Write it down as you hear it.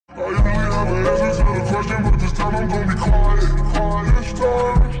time I'm gonna be quiet. This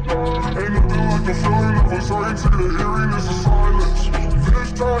time, ain't nothing like the feeling of uncertainty, the eeriness of silence.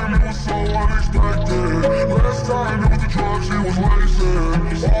 This time it was so unexpected. Last time it was the drugs he was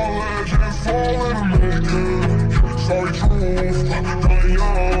lacing. All legends falling and making. Sorry, truth, dying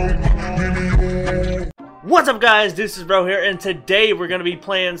young, give me you. What's up guys, DucesBro here, and today we're going to be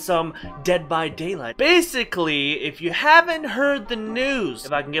playing some Dead by Daylight. Basically, if you haven't heard the news,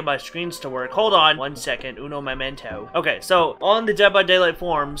 if I can get my screens to work, hold on one second, uno momento. Okay, so on the Dead by Daylight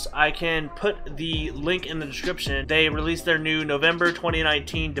forums, I can put the link in the description. They released their new November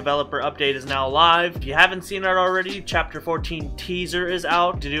 2019 developer update is now live. If you haven't seen it already, chapter 14 teaser is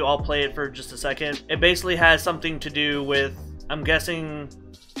out. I'll play it for just a second. It basically has something to do with, I'm guessing,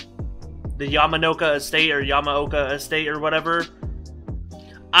 the Yamaoka estate or whatever.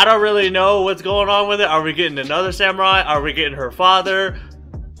 I don't really know what's going on with it. Are we getting another samurai? Are we getting her father?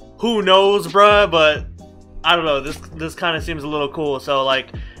 Who knows, bruh? But I don't know. This kind of seems a little cool. So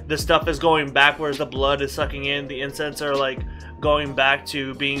like the stuff is going backwards. The blood is sucking in. The incense are like going back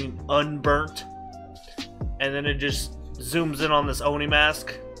to being unburnt. And then it just zooms in on this Oni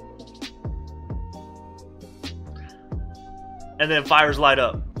mask. And then fires light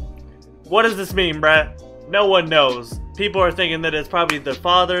up. What does this mean, bruh? No one knows. People are thinking that it's probably the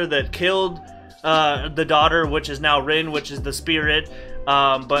father that killed the daughter, which is now Rin, which is the spirit.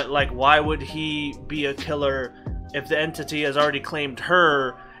 But like, why would he be a killer if the entity has already claimed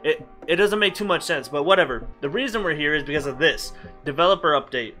her? It doesn't make too much sense, but whatever. The reason we're here is because of this developer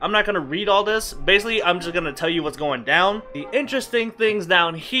update. I'm not going to read all this. Basically, I'm just going to tell you what's going down. The interesting things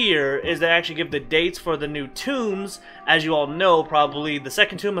down here is they actually give the dates for the new tombs. As you all know, probably the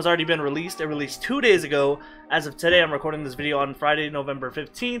second tomb has already been released. It released 2 days ago. As of today, I'm recording this video on Friday, November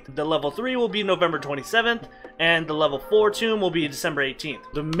 15th. The level 3 will be November 27th, and the level 4 tomb will be December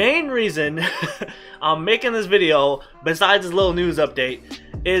 18th. The main reason I'm making this video, besides this little news update,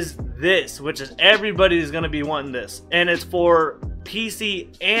 is this, which is everybody's gonna be wanting this, and it's for PC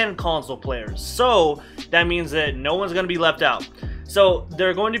and console players. So that means that no one's gonna be left out. So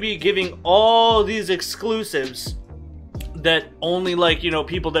they're going to be giving all these exclusives that only, like, you know,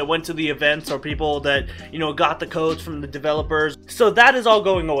 people that went to the events or people that, you know, got the codes from the developers. So that is all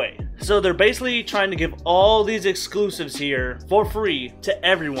going away. So they're basically trying to give all these exclusives here for free to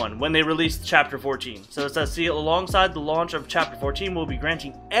everyone when they release chapter 14. So it says, see, alongside the launch of chapter 14, we'll be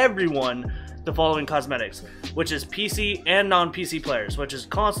granting everyone the following cosmetics, which is PC and non-PC players, which is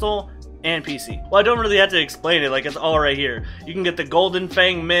console and PC. Well, I don't really have to explain it, like, it's all right here. You can get the Golden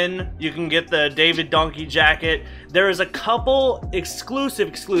Fang Min, you can get the David Donkey jacket. There is a couple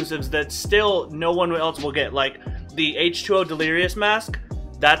exclusives that still no one else will get, like the H2O Delirious mask.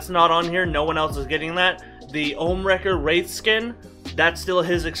 That's not on here, no one else is getting that. The Omwrecker Wraith skin, that's still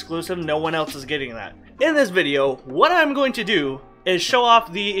his exclusive, no one else is getting that. In this video, what I'm going to do is show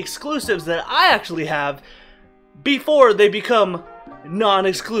off the exclusives that I actually have before they become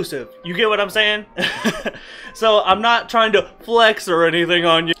non-exclusive. You get what I'm saying? So I'm not trying to flex or anything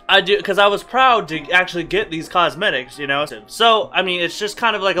on you. I do, because I was proud to actually get these cosmetics, you know. So I mean, it's just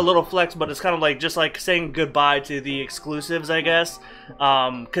kind of like a little flex, but it's kind of like just like saying goodbye to the exclusives, I guess,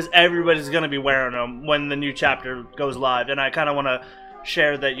 because everybody's gonna be wearing them when the new chapter goes live, and I kind of want to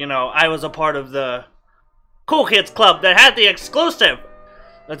share that, you know, I was a part of the cool kids club that had the exclusive.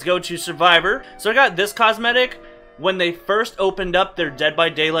 Let's go to Survivor. So I got this cosmetic. When they first opened up their Dead by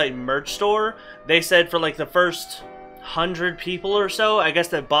Daylight merch store, they said for like the first 100 people or so, I guess,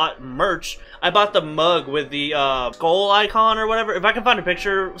 that bought merch. I bought the mug with the skull icon or whatever. If I can find a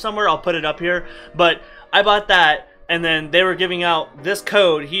picture somewhere, I'll put it up here. But I bought that, and then they were giving out this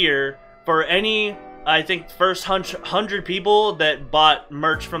code here for any, I think, first 100 people that bought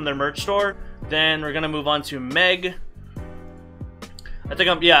merch from their merch store. Then we're gonna move on to Meg. I think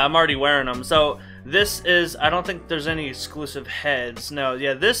I'm already wearing them. So this is, I don't think there's any exclusive heads. No,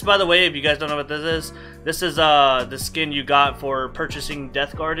 yeah, this, by the way, if you guys don't know what this is the skin you got for purchasing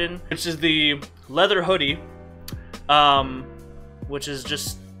Death Garden, which is the leather hoodie, which is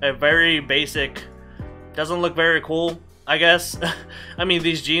just a very basic, doesn't look very cool, I guess. I mean,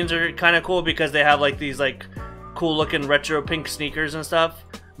 these jeans are kind of cool because they have like these like cool looking retro pink sneakers and stuff.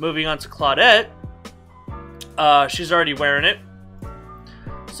 Moving on to Claudette, she's already wearing it.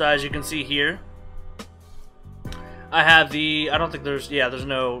 So as you can see here, I have the, I don't think there's, yeah, there's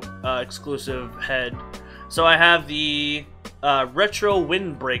no exclusive head. So I have the Retro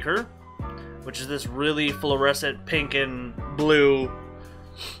Windbreaker, which is this really fluorescent pink and blue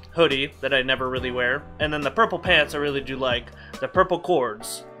hoodie that I never really wear. And then the purple pants I really do like. The purple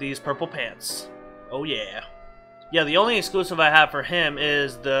cords, these purple pants. Oh yeah. Yeah, the only exclusive I have for him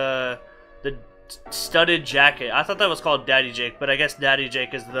is the studded jacket. I thought that was called Daddy Jake, but I guess Daddy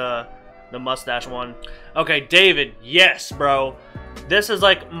Jake is the mustache one. Okay, David, yes, bro. This is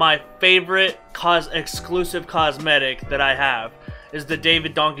like my favorite exclusive cosmetic that I have, is the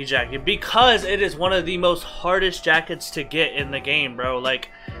David Donkey jacket, because it is one of the most hardest jackets to get in the game, bro. Like,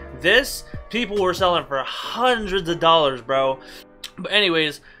 this, people were selling for hundreds of dollars, bro. But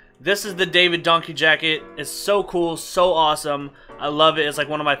anyways, this is the David Donkey jacket. It's so cool, so awesome. I love it. It's like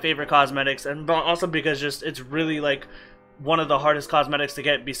one of my favorite cosmetics, and also because just it's really like one of the hardest cosmetics to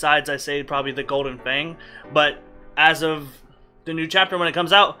get, besides I say probably the Golden Fang. But as of the new chapter, when it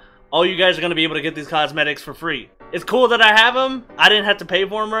comes out, all you guys are going to be able to get these cosmetics for free. It's cool that I have them. I didn't have to pay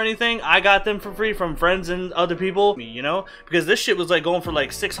for them or anything. I got them for free from friends and other people, you know, because this shit was like going for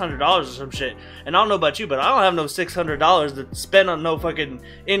like $600 or some shit. And I don't know about you, but I don't have no $600 to spend on no fucking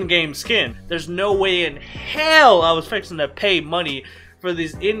in-game skin. There's no way in hell I was fixing to pay money for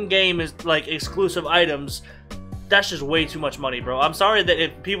these in-game like exclusive items. That's just way too much money, bro. I'm sorry that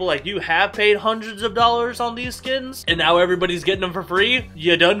if people like you have paid hundreds of dollars on these skins and now everybody's getting them for free,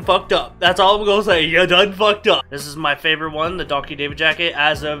 you done fucked up. That's all I'm gonna say. You done fucked up. This is my favorite one, the Donkey David jacket,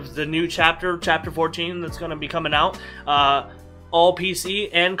 as of the new chapter 14, that's gonna be coming out. All PC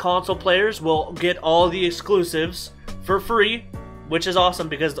and console players will get all the exclusives for free, which is awesome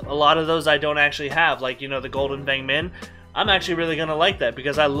because a lot of those I don't actually have, like, you know, the Golden Fang Min. I'm actually really gonna like that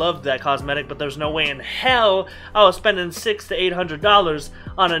because I love that cosmetic, but there's no way in hell I was spending $600 to $800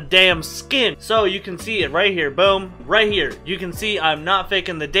 on a damn skin. So you can see it right here, boom, right here. You can see I'm not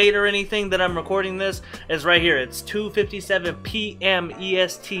faking the date or anything that I'm recording this. It's right here. It's 2:57 p.m.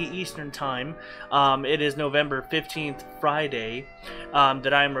 EST Eastern Time. It is November 15th, Friday,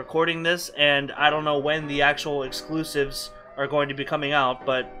 that I'm recording this, and I don't know when the actual exclusives are going to be coming out,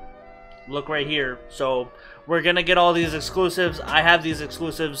 but look right here. So we're gonna get all these exclusives. I have these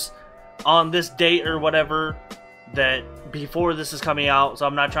exclusives on this date or whatever, that before this is coming out, so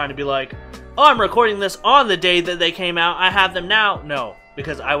I'm not trying to be like, oh, I'm recording this on the day that they came out, I have them now. No,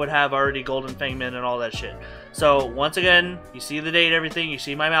 because I would have already Golden Fang Min and all that shit. So once again, you see the date, everything, you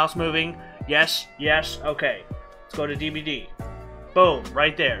see my mouse moving. Yes, yes, okay. Let's go to DVD. Boom,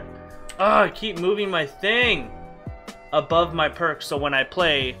 right there. Oh, I keep moving my thing above my perks, so when I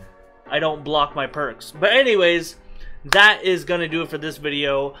play, I don't block my perks. But anyways, that is gonna do it for this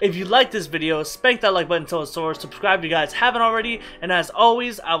video. If you like this video, spank that like button till it soars. Subscribe if you guys haven't already. And as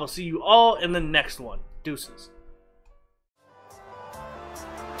always, I will see you all in the next one. Deuces.